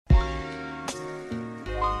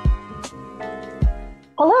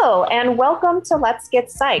Hello, and welcome to Let's Get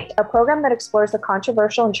Psyched, a program that explores the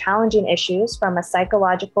controversial and challenging issues from a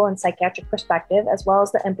psychological and psychiatric perspective, as well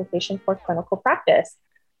as the implication for clinical practice.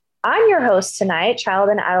 I'm your host tonight, child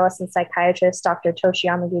and adolescent psychiatrist, Dr. Toshi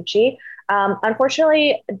Yamaguchi.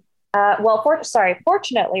 Fortunately,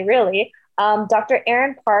 really, Dr.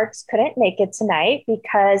 Aaron Parks couldn't make it tonight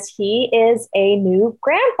because he is a new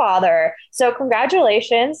grandfather. So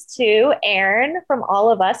congratulations to Aaron from all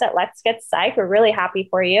of us at Let's Get Psyched. We're really happy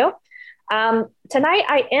for you. Tonight,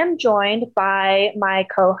 I am joined by my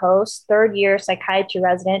co-host, third-year psychiatry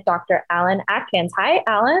resident, Dr. Alan Atkins. Hi,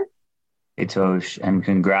 Alan. Hey, Tosh, and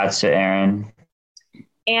congrats to Aaron.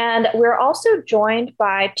 And we're also joined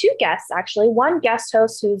by two guests, actually. One guest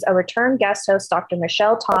host who's a return guest host, Dr.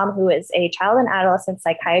 Michelle Tom, who is a child and adolescent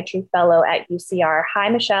psychiatry fellow at UCR. Hi,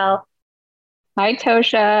 Michelle. Hi,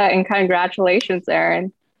 Tosha, and congratulations,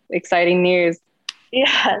 Aaron. Exciting news.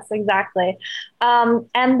 Yes, exactly.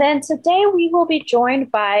 And then today we will be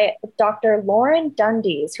joined by Dr. Lauren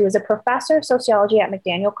Dundies, who is a professor of sociology at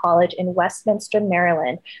McDaniel College in Westminster,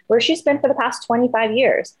 Maryland, where she's been for the past 25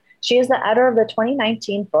 years. She is the editor of the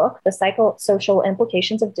 2019 book, The Psychosocial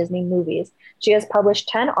Implications of Disney Movies. She has published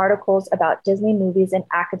 10 articles about Disney movies in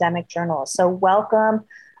academic journals. So welcome,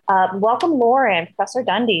 Lauren, Professor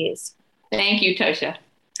Dundies. Thank you, Tosha.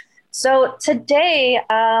 So today,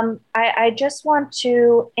 I just want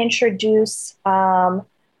to introduce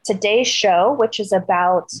today's show, which is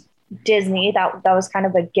about Disney. That was kind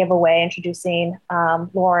of a giveaway introducing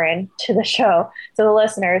Lauren to the show, to the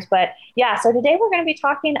listeners. But yeah, so today we're going to be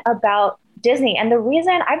talking about Disney. And the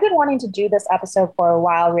reason I've been wanting to do this episode for a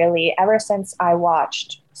while, really, ever since I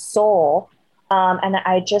watched Soul. And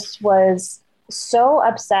I just was so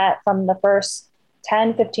upset from the first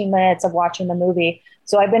 10, 15 minutes of watching the movie.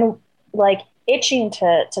 So I've been like itching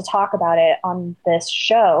to talk about it on this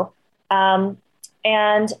show.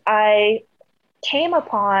 And I came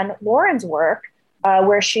upon Lauren's work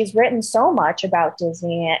where she's written so much about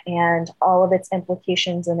Disney and all of its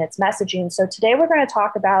implications and its messaging. So today we're going to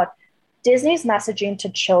talk about Disney's messaging to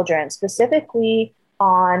children, specifically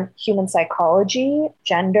on human psychology,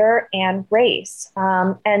 gender, and race.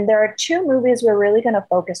 And there are two movies we're really going to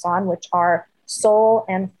focus on, which are Soul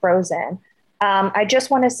and Frozen. I just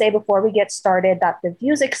want to say before we get started that the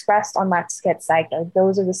views expressed on Let's Get Psyched are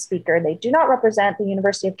those of the speaker. They do not represent the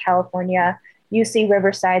University of California, UC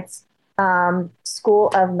Riverside's School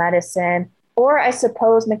of Medicine, or I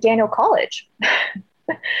suppose McDaniel College.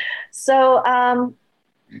 So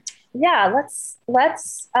yeah,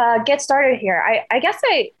 let's get started here. I guess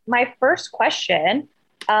my first question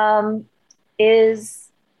is,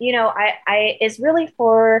 is really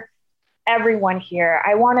for everyone here.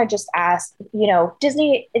 I want to just ask,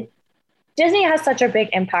 Disney has such a big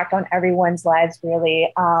impact on everyone's lives,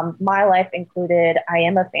 really. My life included. I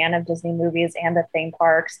am a fan of Disney movies and the theme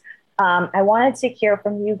parks. I wanted to hear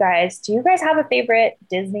from you guys. Do you guys have a favorite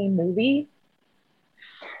Disney movie?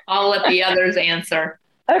 I'll let the others answer.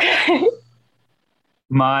 Okay.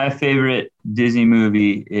 My favorite Disney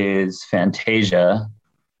movie is Fantasia.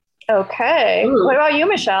 Okay. Ooh. What about you,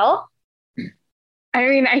 Michelle? I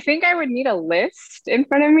mean, I think I would need a list in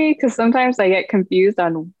front of me because sometimes I get confused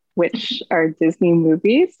on which are Disney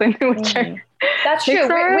movies and which are That's true.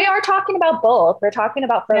 We are talking about both. We're talking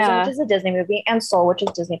about Frozen, which is a Disney movie, and Soul, which is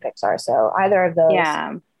Disney Pixar. So either of those.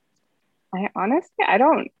 Yeah. I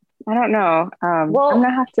don't know. I'm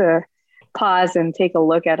gonna have to pause and take a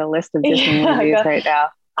look at a list of Disney movies right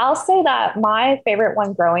now. I'll say that my favorite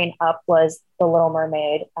one growing up was The Little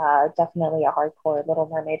Mermaid. Definitely a hardcore Little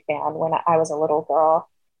Mermaid fan when I was a little girl.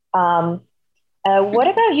 What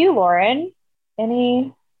about you, Lauren?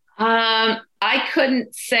 Any? I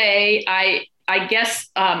couldn't say. I guess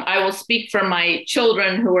I will speak for my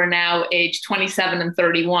children who are now age 27 and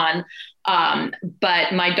 31.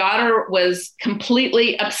 But my daughter was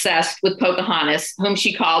completely obsessed with Pocahontas, whom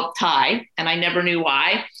she called Ty, and I never knew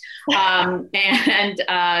why.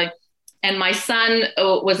 And my son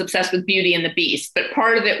was obsessed with Beauty and the Beast, but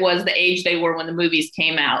part of it was the age they were when the movies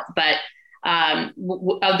came out. But I've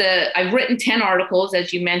written 10 articles,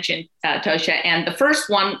 as you mentioned, Tosha, and the first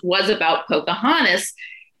one was about Pocahontas.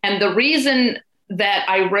 And the reason that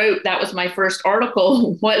I wrote that was my first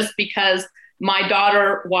article was because my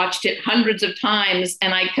daughter watched it hundreds of times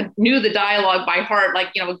and I knew the dialogue by heart,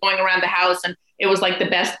 like, going around the house, and it was like the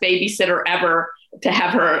best babysitter ever to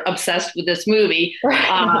have her obsessed with this movie.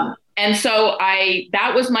 And so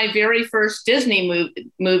that was my very first Disney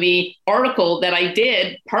movie article that I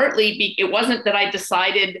did. Partly, it wasn't that I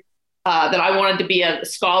decided that I wanted to be a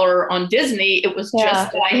scholar on Disney. It was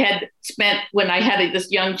just that I had spent, when I had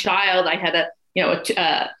this young child, I had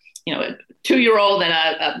 2-year-old and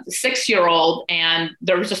a 6-year-old, and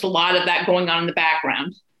there was just a lot of that going on in the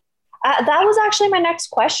background. That was actually my next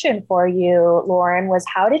question for you, Lauren, was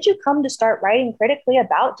how did you come to start writing critically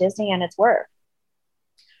about Disney and its work?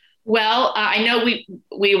 Well, I know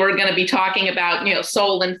we were going to be talking about,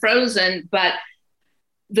 Soul and Frozen, but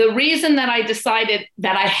the reason that I decided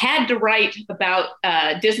that I had to write about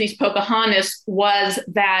Disney's Pocahontas was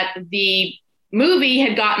that the movie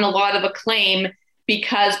had gotten a lot of acclaim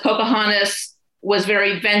because Pocahontas was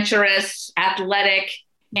very adventurous, athletic,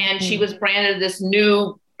 and she was branded this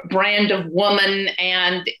new brand of woman.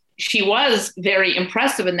 And she was very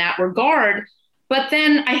impressive in that regard. But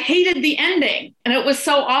then I hated the ending, and it was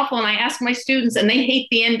so awful. And I asked my students, and they hate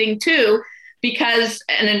the ending too, because,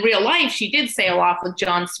 and in real life, she did sail off with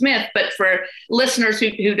John Smith. But for listeners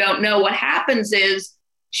who don't know, what happens is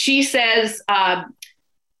she says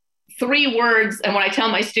 3 words. And when I tell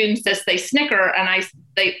my students this, they snicker. And I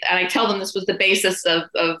tell them this was the basis of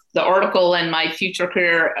the article and my future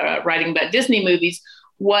career writing about Disney movies,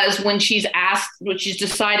 was when she's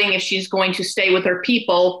deciding if she's going to stay with her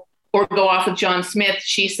people or go off with John Smith,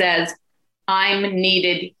 she says, "I'm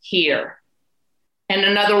needed here." And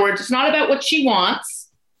in other words, it's not about what she wants.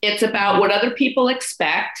 It's about what other people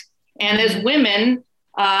expect. And as women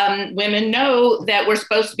know that we're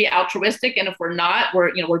supposed to be altruistic. And if we're not,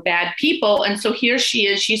 we're bad people. And so here she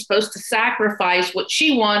is, she's supposed to sacrifice what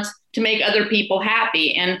she wants to make other people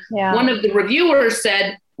happy. And one of the reviewers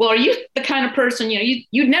said, "Well, are you the kind of person,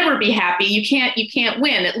 you'd never be happy. You can't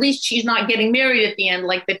win. At least she's not getting married at the end,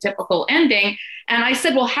 like the typical ending." And I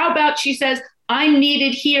said, "Well, how about," she says, "I'm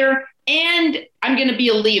needed here and I'm going to be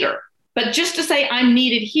a leader." But just to say I'm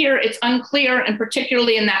needed here, it's unclear. And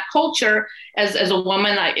particularly in that culture, as a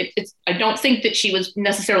woman, I don't think that she was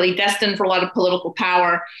necessarily destined for a lot of political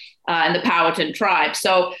power in the Powhatan tribe.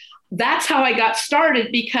 So that's how I got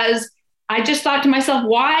started, because I just thought to myself,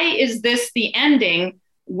 why is this the ending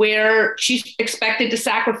where she's expected to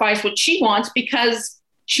sacrifice what she wants? Because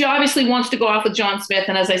she obviously wants to go off with John Smith.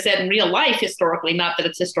 And as I said, in real life, historically, not that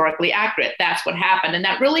it's historically accurate, that's what happened. And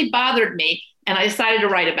that really bothered me. And I decided to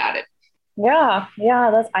write about it. Yeah.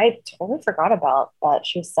 I totally forgot about that.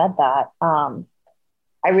 She said that.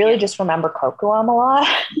 I really just remember Kocoum a lot.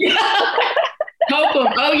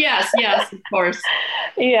 Kocoum. Oh, yes, of course.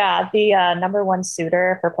 Yeah, the number one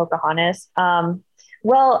suitor for Pocahontas. Another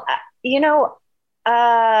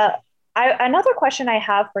question I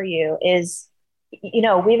have for you is,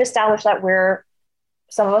 we've established that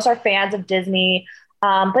some of us are fans of Disney,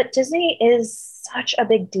 but Disney is such a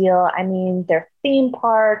big deal. I mean, their theme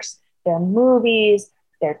parks, their movies,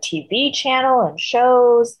 their TV channel and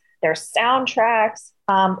shows, their soundtracks,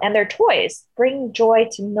 and their toys bring joy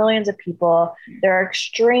to millions of people. They're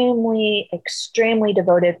extremely, extremely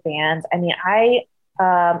devoted fans. I mean,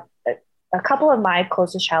 a couple of my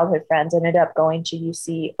closest childhood friends ended up going to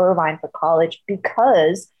UC Irvine for college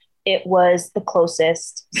because it was the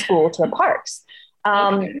closest school to the parks.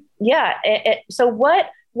 So what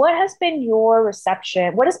has been your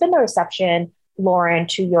reception? What has been the reception, Lauren,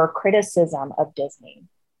 to your criticism of Disney?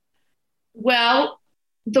 Well,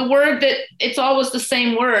 the word that it's always the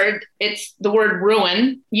same word. It's the word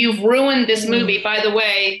ruin. You've ruined this movie. By the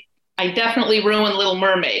way, I definitely ruined Little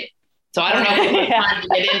Mermaid. So I don't know if we have time to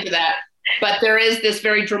get into that. But there is this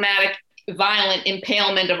very dramatic, violent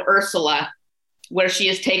impalement of Ursula, where she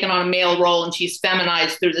is taken on a male role and she's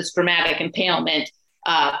feminized through this dramatic impalement.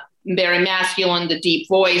 Very masculine, the deep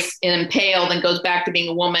voice, and impaled, and goes back to being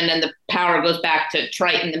a woman, and the power goes back to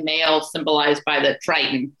Triton, the male, symbolized by the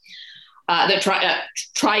Triton.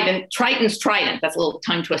 Triton's trident. That's a little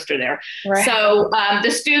tongue twister there. Right. So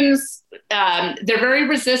the students, they're very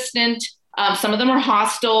resistant. Some of them are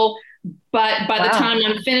hostile. But by the time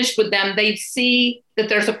I'm finished with them, they see that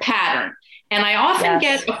there's a pattern. And I often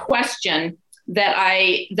get a question that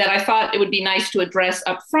I thought it would be nice to address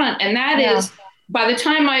up front. And that is, by the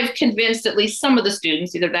time I've convinced at least some of the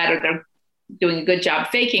students, either that or they're doing a good job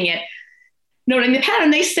faking it, noting the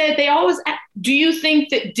pattern, they said they always, do you think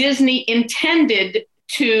that Disney intended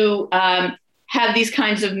to have these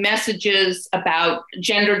kinds of messages about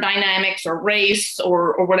gender dynamics or race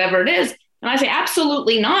or whatever it is? And I say,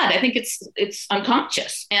 absolutely not. I think it's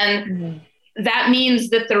unconscious. And that means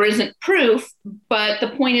that there isn't proof. But the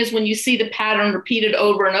point is, when you see the pattern repeated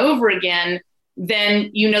over and over again, then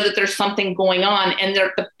you know that there's something going on.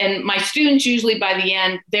 And my students usually by the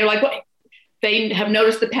end, they're like, well, they have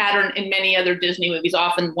noticed the pattern in many other Disney movies,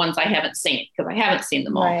 often ones I haven't seen, because I haven't seen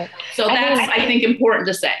them all. Right. So that's, I think, important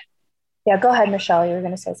to say. Yeah, go ahead, Michelle. You were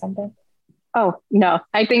going to say something. Oh, no,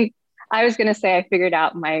 I think I was going to say I figured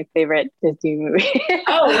out my favorite Disney movie.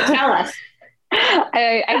 Oh, tell us.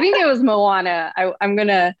 I think it was Moana. I'm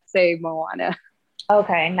gonna say Moana.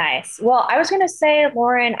 Okay, nice. Well, I was going to say,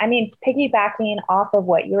 Lauren, I mean, piggybacking off of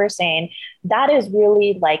what you were saying, that is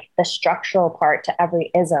really like the structural part to every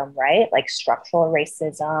ism, right? Like structural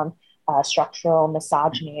racism, structural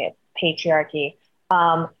misogyny, patriarchy.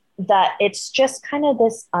 That it's just kind of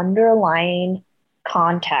this underlying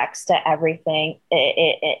context to everything.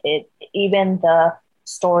 Even the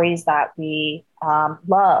stories that we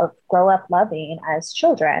grow up loving as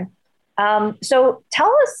children. So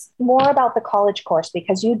tell us more about the college course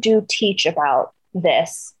because you do teach about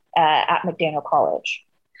this at McDaniel College.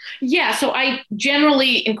 Yeah, so I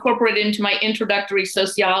generally incorporate it into my introductory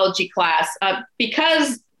sociology class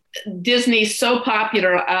because Disney's so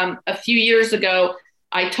popular. A few years ago,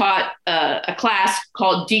 I taught a class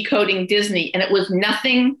called Decoding Disney, and it was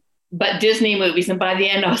nothing but Disney movies. And by the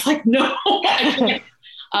end, I was like, no, I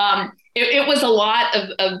can't. It was a lot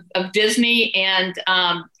of Disney, and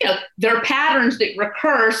there are patterns that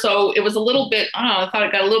recur. So it was a little bit, I don't know, I thought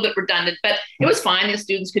it got a little bit redundant, but it was fine. The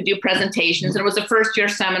students could do presentations, and it was a first year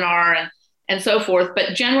seminar and so forth.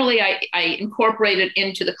 But generally, I incorporated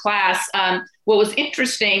into the class. What was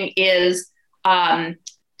interesting is to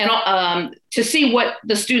see what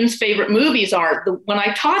the students' favorite movies are. When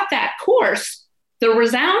I taught that course, the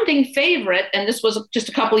resounding favorite, and this was just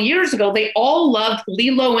a couple of years ago, they all loved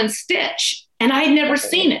Lilo and Stitch, and I had never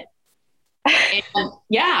seen it. And,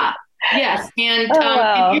 yeah, yes. And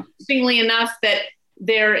wow. Interestingly enough, that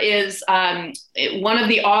there is one of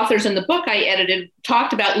the authors in the book I edited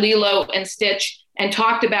talked about Lilo and Stitch and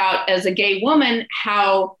talked about, as a gay woman,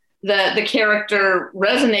 how the character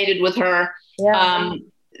resonated with her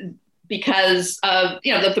because of,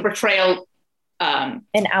 the portrayal.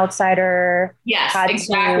 An outsider, yes,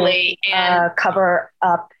 exactly, and cover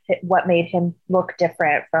up what made him look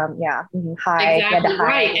different from high. Exactly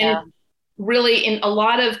right, and really, in a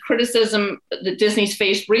lot of criticism that Disney's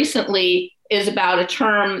faced recently is about a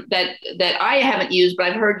term that I haven't used, but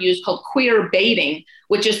I've heard used, called queer baiting,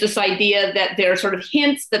 which is this idea that there are sort of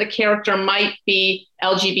hints that a character might be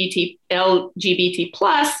LGBT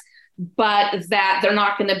plus, but that they're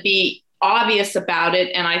not going to be obvious about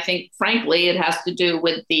it. And I think, frankly, it has to do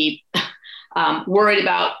with the worried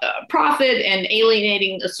about profit and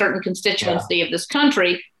alienating a certain constituency of this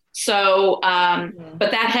country. So,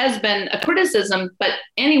 but that has been a criticism. But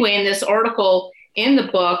anyway, in this article in the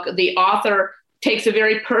book, the author takes a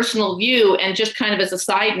very personal view. And just kind of as a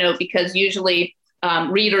side note, because usually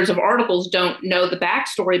readers of articles don't know the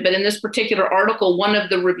backstory, but in this particular article, one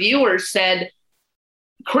of the reviewers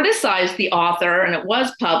criticized the author, and it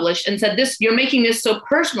was published, and said, you're making this so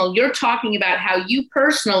personal. You're talking about how you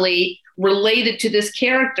personally related to this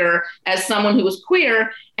character as someone who was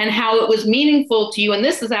queer and how it was meaningful to you. And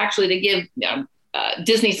this is actually to give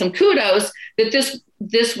Disney some kudos, that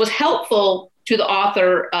this was helpful to the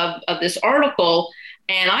author of this article.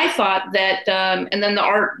 And I thought that, and then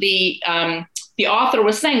the author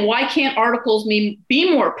was saying, why can't articles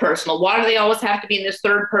be more personal? Why do they always have to be in this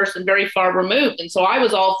third person, very far removed? And so I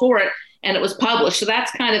was all for it, and it was published. So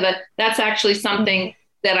that's that's actually something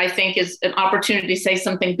that I think is an opportunity to say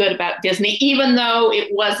something good about Disney, even though it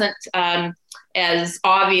wasn't as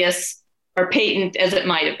obvious or patent as it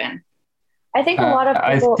might have been. I think a lot of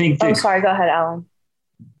people. Sorry, go ahead, Alan.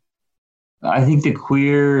 I think the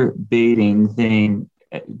queer baiting thing,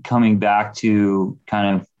 coming back to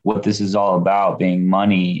kind of what this is all about, being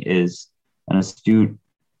money, is an astute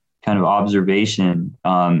kind of observation.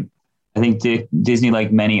 I think Disney,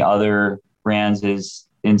 like many other brands, is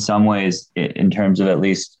in some ways, in terms of at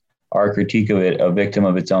least our critique of it, a victim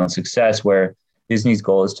of its own success, where Disney's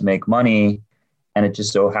goal is to make money. And it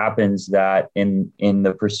just so happens that in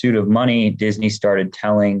the pursuit of money, Disney started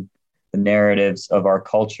telling the narratives of our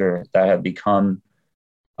culture that have become,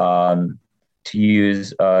 to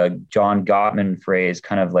use a John Gottman phrase,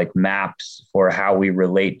 kind of like maps for how we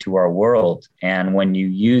relate to our world. And when you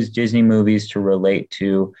use Disney movies to relate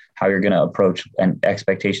to how you're going to approach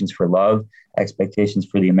expectations for love, expectations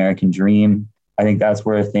for the American dream, I think that's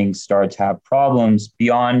where things start to have problems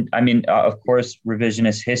beyond, of course,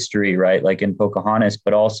 revisionist history, right? Like in Pocahontas,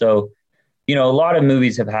 but also, a lot of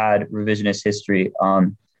movies have had revisionist history.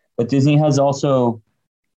 But Disney has also,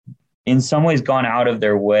 in some ways, gone out of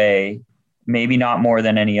their way, maybe not more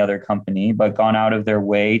than any other company, but gone out of their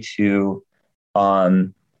way to,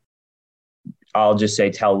 I'll just say,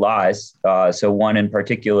 tell lies. So one in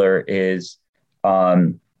particular is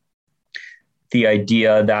the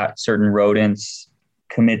idea that certain rodents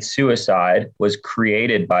commit suicide was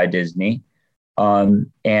created by Disney. So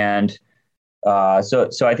I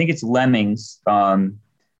think it's lemmings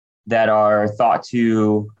that are thought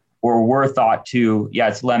to or were thought to,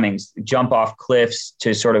 it's lemmings, jump off cliffs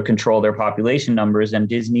to sort of control their population numbers. And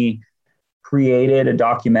Disney created a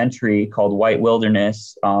documentary called White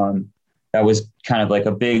Wilderness that was kind of like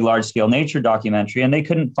a big, large-scale nature documentary. And they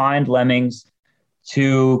couldn't find lemmings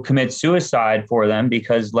to commit suicide for them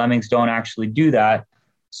because lemmings don't actually do that.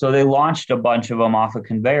 So they launched a bunch of them off a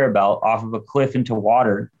conveyor belt, off of a cliff into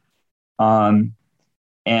water.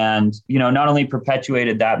 And, not only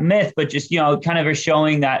perpetuated that myth, but just, kind of are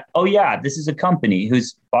showing that, this is a company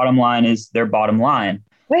whose bottom line is their bottom line.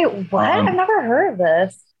 Wait, what? I've never heard of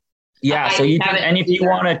this. Yeah. So you can, and if you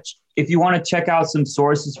want to check out some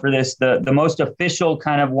sources for this, the most official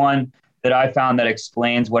kind of one that I found that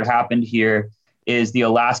explains what happened here is the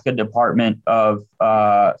Alaska Department of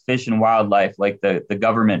Fish and Wildlife, like the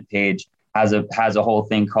government page has a whole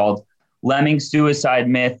thing called Lemming Suicide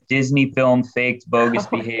Myth, Disney Film Faked Bogus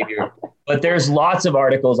Behavior. But there's lots of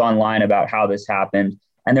articles online about how this happened,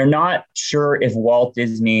 and they're not sure if Walt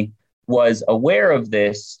Disney was aware of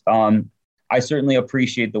this. I certainly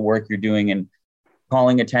appreciate the work you're doing in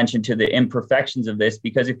calling attention to the imperfections of this,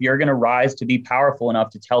 because if you're going to rise to be powerful enough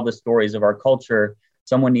to tell the stories of our culture,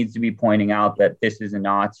 someone needs to be pointing out that this is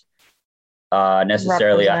not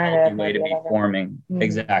necessarily a healthy way to be forming. Mm-hmm.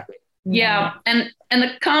 Exactly. Yeah, and the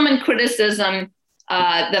common criticism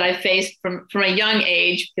that I faced from a young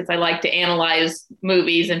age, because I like to analyze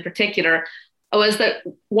movies in particular, was that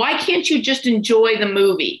why can't you just enjoy the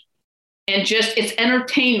movie and just it's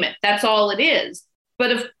entertainment? That's all it is.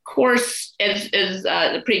 But of course, as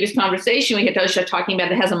the previous conversation we had Tosha talking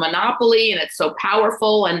about, it has a monopoly and it's so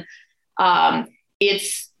powerful, and it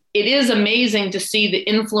is amazing to see the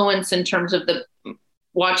influence in terms of the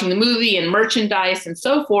watching the movie and merchandise and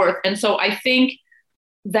so forth. And so I think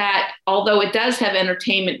that although it does have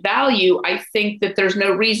entertainment value, I think that there's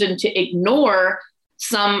no reason to ignore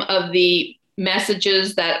some of the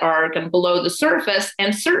messages that are kind of below the surface,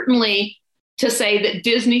 and certainly to say that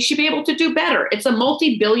Disney should be able to do better. It's a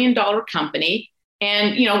multi-billion-dollar company.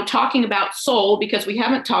 And, talking about Soul, because we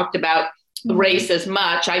haven't talked about race as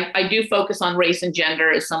much, I do focus on race and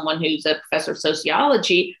gender as someone who's a professor of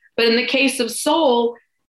sociology. But in the case of Soul,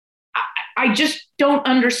 I just don't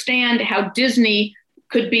understand how Disney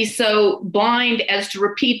could be so blind as to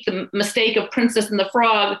repeat the mistake of Princess and the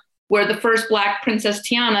Frog, where the first Black princess,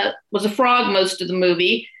 Tiana, was a frog most of the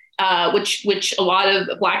movie, which a lot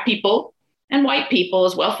of Black people and white people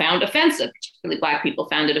as well found offensive. Particularly Black people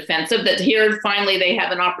found it offensive that here finally they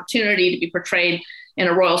have an opportunity to be portrayed in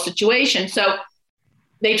a royal situation. So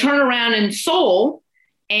they turn around in Soul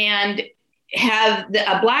and have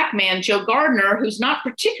a Black man, Joe Gardner, who's not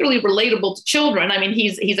particularly relatable to children. I mean,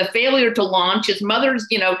 he's a failure to launch. His mother's,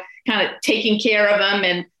 kind of taking care of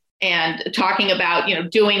him and talking about,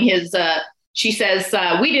 doing his, she says,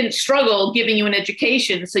 we didn't struggle giving you an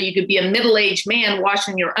education so you could be a middle-aged man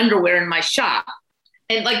washing your underwear in my shop.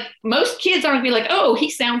 And like most kids aren't gonna be like, oh, he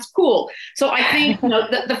sounds cool. So I think,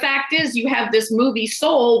 the fact is you have this movie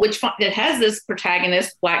Soul, that has this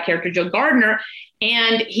protagonist, Black character, Joe Gardner,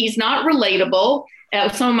 and he's not relatable.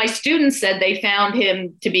 Some of my students said they found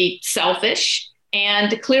him to be selfish.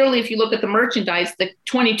 And clearly, if you look at the merchandise, the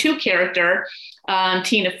 22 character,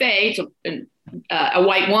 Tina Fey, a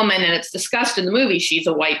white woman, and it's discussed in the movie, she's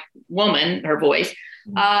a white woman, her voice,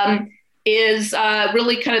 is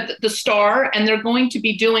really kind of the star. And they're going to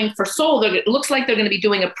be doing for Soul, it looks like they're going to be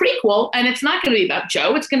doing a prequel, and it's not going to be about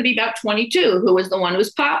Joe. It's going to be about 22, who was the one who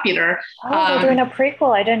was popular. Oh, they're doing a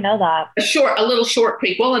prequel. I didn't know that. A little short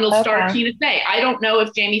prequel, and it'll star Tina Fey. I don't know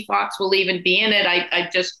if Jamie Foxx will even be in it. I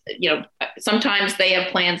just, sometimes they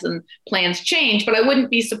have plans and plans change, but I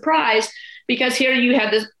wouldn't be surprised, because here you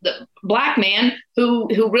have the Black man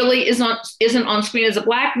who really isn't on screen as a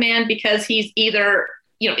Black man because he's either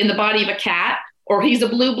in the body of a cat or he's a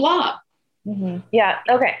blue blob. Mm-hmm. Yeah.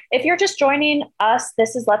 Okay. If you're just joining us,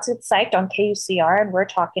 this is Let's Get Psyched on KUCR, and we're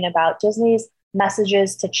talking about Disney's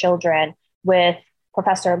messages to children with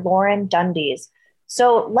Professor Lauren Dundies.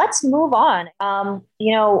 So let's move on.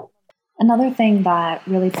 Another thing that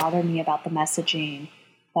really bothered me about the messaging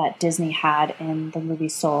that Disney had in the movie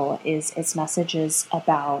Soul is its messages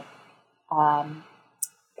about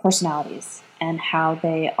personalities and how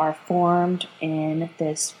they are formed in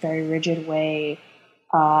this very rigid way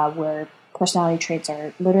where personality traits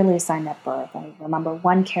are literally assigned at birth. I remember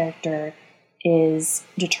one character is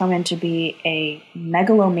determined to be a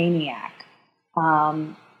megalomaniac,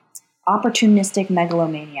 opportunistic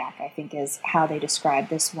megalomaniac, I think is how they describe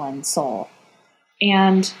this one Soul.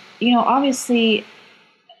 And, obviously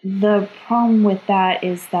the problem with that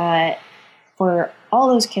is that for all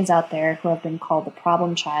those kids out there who have been called the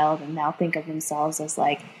problem child and now think of themselves as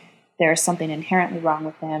like there's something inherently wrong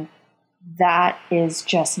with him. That is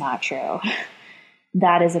just not true.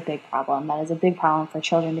 That is a big problem. That is a big problem for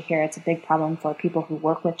children to hear. It's a big problem for people who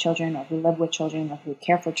work with children or who live with children or who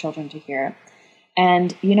care for children to hear.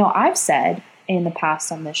 And, I've said in the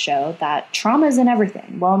past on this show that trauma is in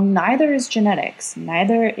everything. Well, neither is genetics,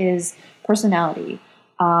 neither is personality.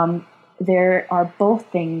 There are both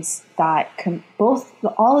things that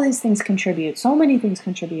all of these things contribute. So many things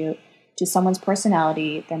contribute to someone's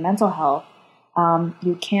personality, their mental health.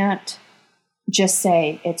 You can't just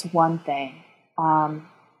say it's one thing.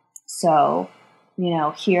 So,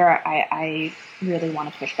 here I really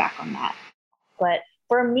want to push back on that. But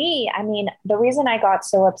for me, I mean, the reason I got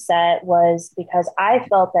so upset was because I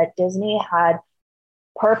felt that Disney had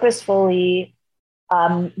purposefully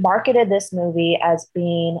marketed this movie as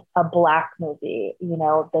being a Black movie.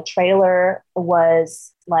 The trailer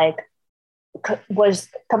was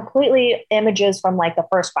completely images from like the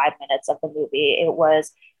first 5 minutes of the movie. It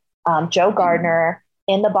was Joe Gardner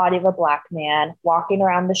in the body of a Black man walking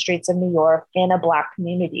around the streets of New York in a Black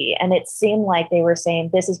community. And it seemed like they were saying,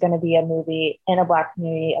 this is going to be a movie in a Black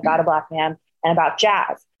community about a Black man and about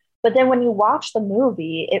jazz. But then when you watch the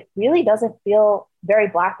movie, it really doesn't feel very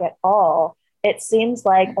Black at all. It seems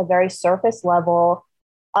like a very surface level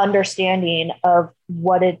understanding of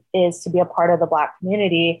what it is to be a part of the Black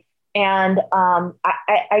community. And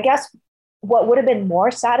I guess what would have been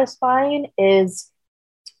more satisfying is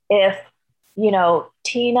if,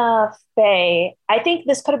 Tina Fey, I think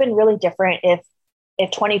this could have been really different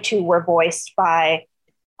if 22 were voiced by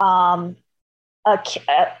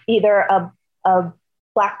either a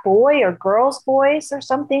Black boy or girl's voice or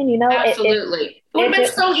something, Absolutely. It would have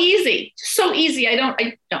been so easy. So easy. I don't.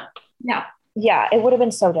 Yeah. Yeah, it would have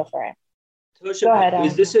been so different. Tosha, go ahead.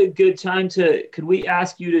 Is this a good time could we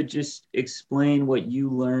ask you to just explain what you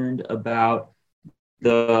learned about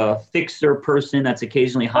the fixer person that's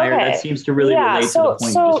occasionally hired? Okay. That seems to really relate to the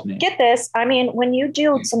point you just made. Get this. I mean, when you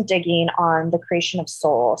do some digging on the creation of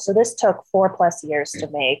Soul, so this took 4+ years to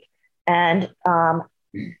make. And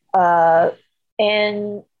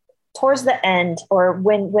towards the end, or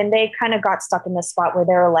when they kind of got stuck in this spot where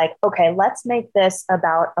they were like, okay, let's make this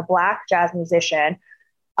about a Black jazz musician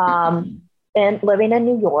and living in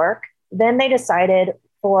New York. Then they decided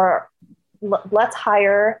let's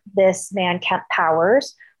hire this man, Kemp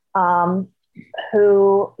Powers,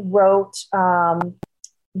 who wrote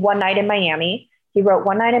One Night in Miami. He wrote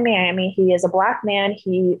One Night in Miami. He is a Black man.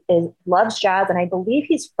 He loves jazz, and I believe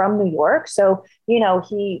he's from New York. So,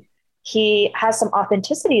 he has some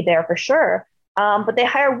authenticity there for sure. But they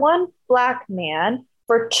hire one Black man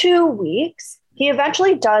for 2 weeks. He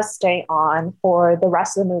eventually does stay on for the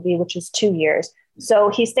rest of the movie, which is 2 years. So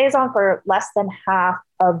he stays on for less than half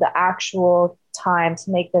of the actual time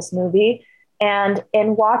to make this movie. And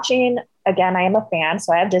in watching, again, I am a fan,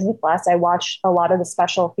 so I have Disney Plus. I watch a lot of the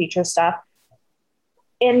special feature stuff.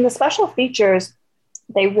 In the special features,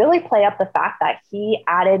 they really play up the fact that he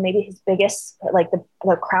added maybe his biggest, like the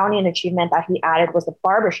crowning achievement that he added was the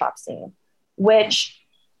barbershop scene, which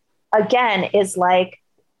again is like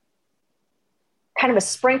kind of a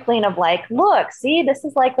sprinkling of like, look, see, this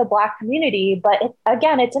is like the Black community. But it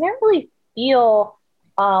didn't really feel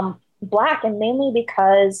Black, and mainly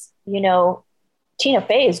because, Tina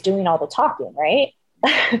Fey is doing all the talking, right?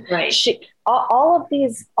 Right. all of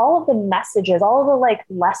the messages, all of the like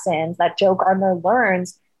lessons that Joe Gardner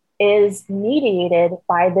learns is mediated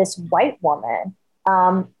by this white woman.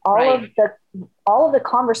 All of the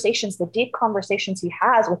conversations, the deep conversations he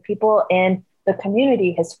has with people in the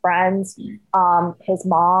community, his friends, his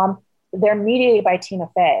mom, they're mediated by Tina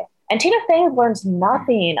Fey. And Tina Fey learns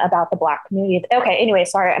nothing about the Black community. Okay, anyway,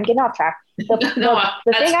 sorry, I'm getting off track. The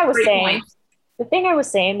thing I was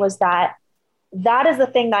saying was that is the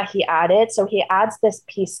thing that he added. So he adds this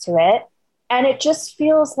piece to it. And it just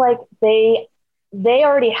feels like they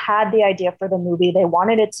already had the idea for the movie. They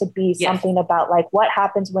wanted it to be something about like what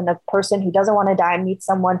happens when a person who doesn't want to die meets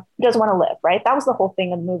someone who doesn't want to live, right? That was the whole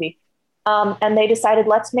thing in the movie. And they decided,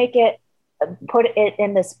 let's put it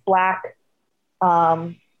in this Black,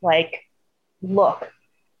 look.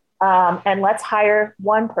 And let's hire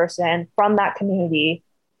one person from that community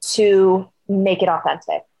to make it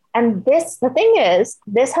authentic. And the thing is,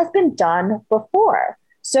 this has been done before.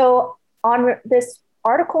 So on this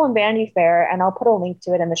article in Vanity Fair, and I'll put a link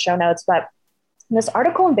to it in the show notes, but this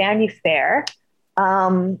article in Vanity Fair,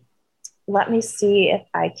 let me see if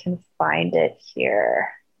I can find it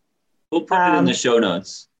here. We'll put it in the show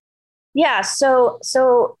notes. Yeah.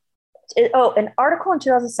 An article in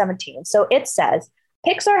 2017. So it says,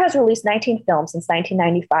 Pixar has released 19 films since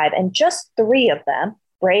 1995, and just 3 of them,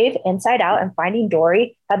 Brave, Inside Out, and Finding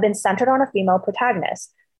Dory have been centered on a female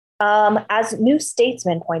protagonist. As New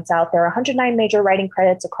Statesman points out, there are 109 major writing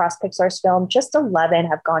credits across Pixar's film. Just 11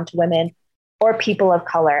 have gone to women or people of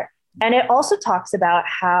color. And it also talks about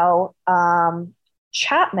how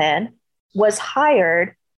Chapman was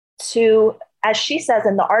hired to, as she says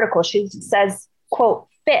in the article, she says, quote,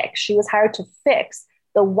 fix. She was hired to fix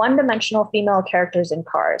the one-dimensional female characters in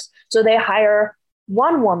Cars. So they hire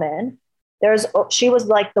one woman. She was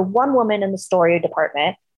like the one woman in the story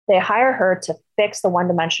department. They hire her to fix the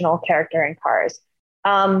one-dimensional character in Cars.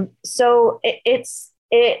 So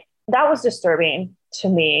that was disturbing to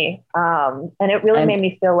me. And it really made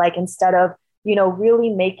me feel like instead of, really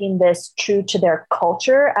making this true to their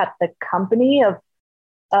culture at the company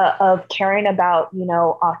of caring about,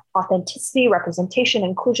 authenticity, representation,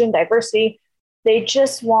 inclusion, diversity, they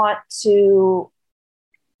just want to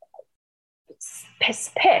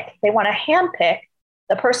pick. They want to handpick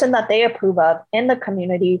the person that they approve of in the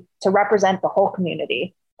community to represent the whole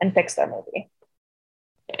community and fix their movie.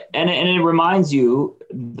 And it reminds you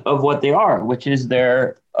of what they are, which is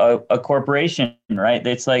they're a corporation, right?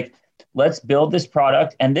 It's like, let's build this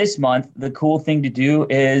product. And this month, the cool thing to do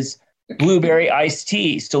is blueberry iced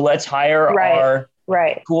tea. So let's hire our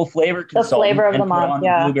cool flavor consultant. The flavor of the month,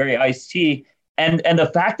 the blueberry iced tea. And the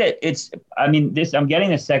fact that I'm getting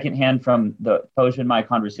this secondhand from the Tosha and my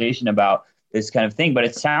conversation about this kind of thing, but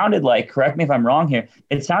it sounded like, correct me if I'm wrong here,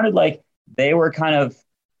 it sounded like they were kind of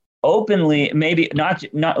openly, maybe not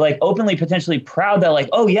like openly, potentially proud that like,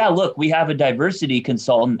 oh yeah, look, we have a diversity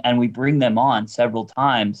consultant and we bring them on several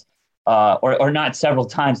times, or not several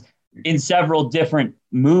times, in several different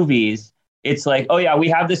movies. It's like, oh yeah, we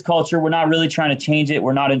have this culture. We're not really trying to change it.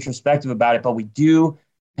 We're not introspective about it, but we do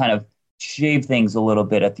kind of shave things a little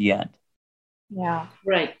bit at the end. Yeah.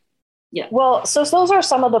 Right. Yeah. Well, so those are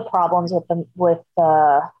some of the problems with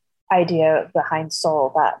the idea behind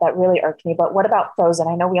Soul that really irked me. But what about Frozen?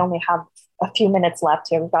 I know we only have a few minutes left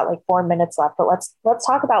here. We've got like 4 minutes left, but let's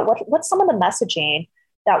talk about what's some of the messaging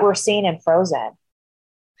that we're seeing in Frozen.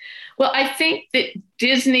 Well, I think that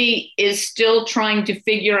Disney is still trying to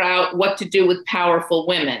figure out what to do with powerful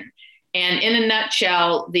women. And in a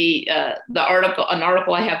nutshell, an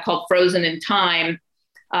article I have called Frozen in Time,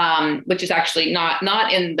 which is actually not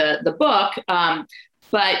in the book,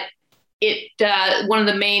 but one of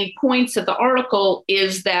the main points of the article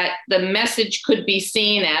is that the message could be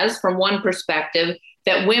seen as, from one perspective,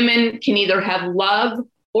 that women can either have love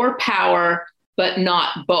or power, but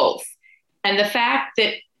not both. And the fact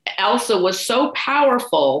that Elsa was so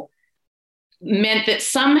powerful meant that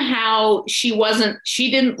somehow she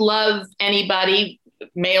didn't love anybody,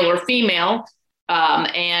 male or female,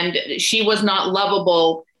 and she was not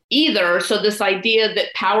lovable either. So this idea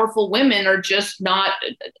that powerful women are just not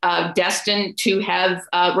destined to have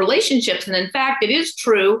relationships. And in fact, it is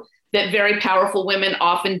true that very powerful women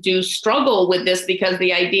often do struggle with this, because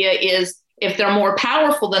the idea is if they're more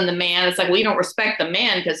powerful than the man, it's like, well, you don't respect the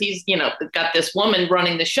man because he's, got this woman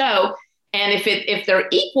running the show. And if they're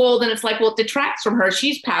equal, then it's like, well, it detracts from her.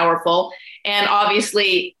 She's powerful. And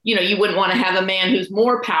obviously, you wouldn't want to have a man who's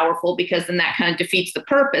more powerful, because then that kind of defeats the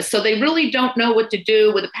purpose. So they really don't know what to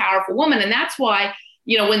do with a powerful woman. And that's why,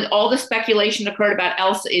 when all the speculation occurred about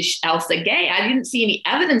Elsa, is Elsa gay? I didn't see any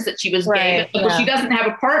evidence that she was gay. But, well, she doesn't have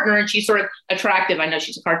a partner and she's sort of attractive. I know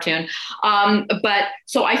she's a cartoon. But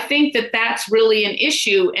so I think that that's really an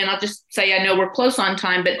issue. And I'll just say, I know we're close on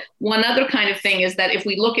time, but one other kind of thing is that if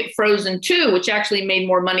we look at Frozen 2, which actually made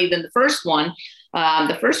more money than the first one,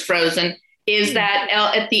 the first Frozen, is that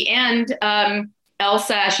at the end,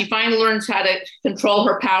 Elsa, she finally learns how to control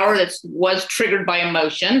her power that was triggered by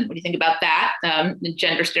emotion. What do you think about that? The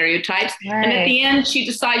gender stereotypes. Right. And at the end, she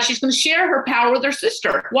decides she's going to share her power with her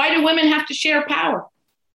sister. Why do women have to share power?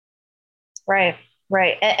 Right.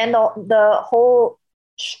 And the whole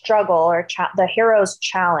struggle or the hero's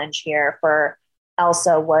challenge here for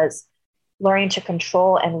Elsa was learning to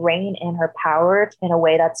control and rein in her power in a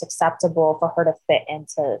way that's acceptable for her to fit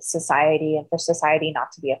into society and for society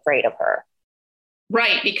not to be afraid of her.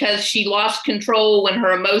 Right, because she lost control when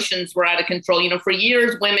her emotions were out of control. For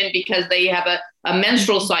years, women, because they have a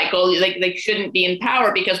menstrual cycle, they shouldn't be in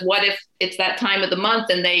power, because what if it's that time of the month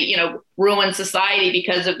and they, ruin society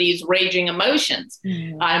because of these raging emotions?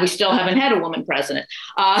 We still haven't had a woman president,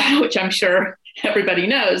 which I'm sure everybody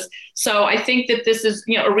knows. So I think that this is,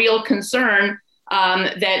 a real concern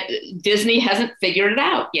that Disney hasn't figured it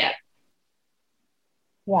out yet.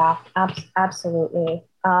 Yeah, absolutely.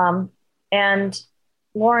 And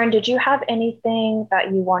Lauren, did you have anything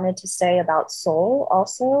that you wanted to say about Soul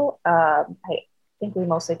also? I think we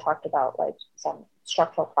mostly talked about like some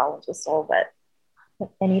structural problems with Soul, but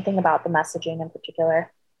Anything about the messaging in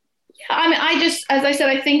particular? Yeah, I mean, as I said,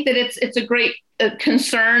 I think that it's a great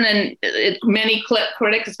concern, and many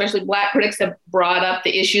critics, especially Black critics, have brought up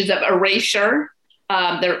the issues of erasure.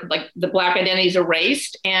 They're like the Black identity is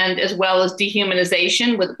erased, and as well as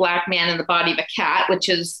dehumanization with a Black man in the body of a cat, which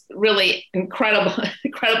is really incredible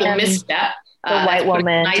misstep. The white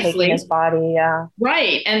woman taking his body, yeah.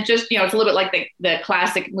 Right, and just it's a little bit like the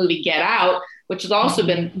classic movie Get Out, which has also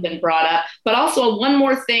been brought up. But also one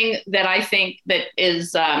more thing that I think that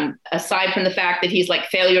is aside from the fact that he's like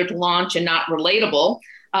failure to launch and not relatable,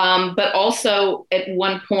 but also at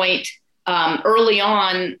one point early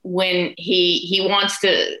on when he wants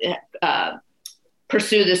to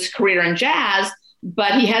pursue this career in jazz,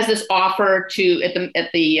 but he has this offer to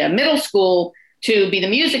at the middle school to be the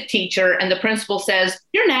music teacher, and the principal says,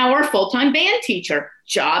 "You're now our full-time band teacher,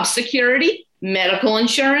 job security, medical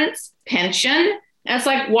insurance, pension." And it's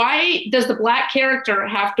like, why does the Black character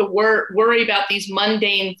have to worry about these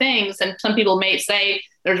mundane things? And some people may say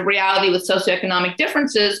there's a reality with socioeconomic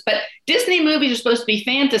differences, but Disney movies are supposed to be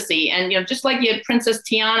fantasy. And just like you had Princess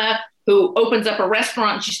Tiana, who opens up a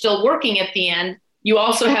restaurant and she's still working at the end, you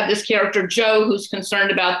also have this character, Joe, who's concerned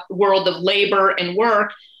about the world of labor and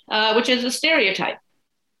work, which is a stereotype.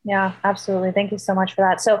 Yeah, absolutely. Thank you so much for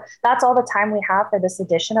that. So that's all the time we have for this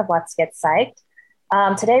edition of Let's Get Psyched.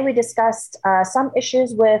 Today we discussed some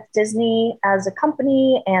issues with Disney as a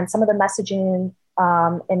company and some of the messaging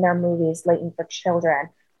in their movies, Leighton for Children.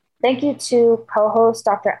 Thank you to co-host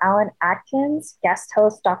Dr. Alan Atkins, guest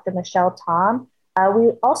host Dr. Michelle Tom.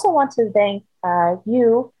 We also want to thank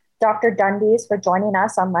you, Dr. Dundies, for joining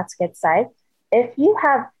us on Let's Get Psyched. If you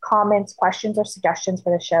have comments, questions, or suggestions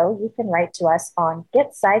for the show, you can write to us on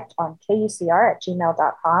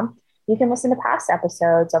getpsyched@kucr.gmail.com. You can listen to past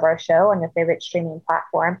episodes of our show on your favorite streaming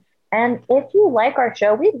platform. And if you like our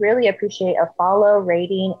show, we'd really appreciate a follow,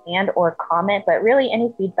 rating, and or comment, but really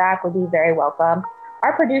any feedback would be very welcome.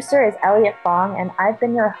 Our producer is Elliot Fong, and I've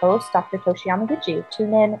been your host, Dr. Toshi Yamaguchi.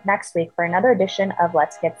 Tune in next week for another edition of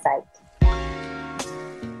Let's Get Psyched.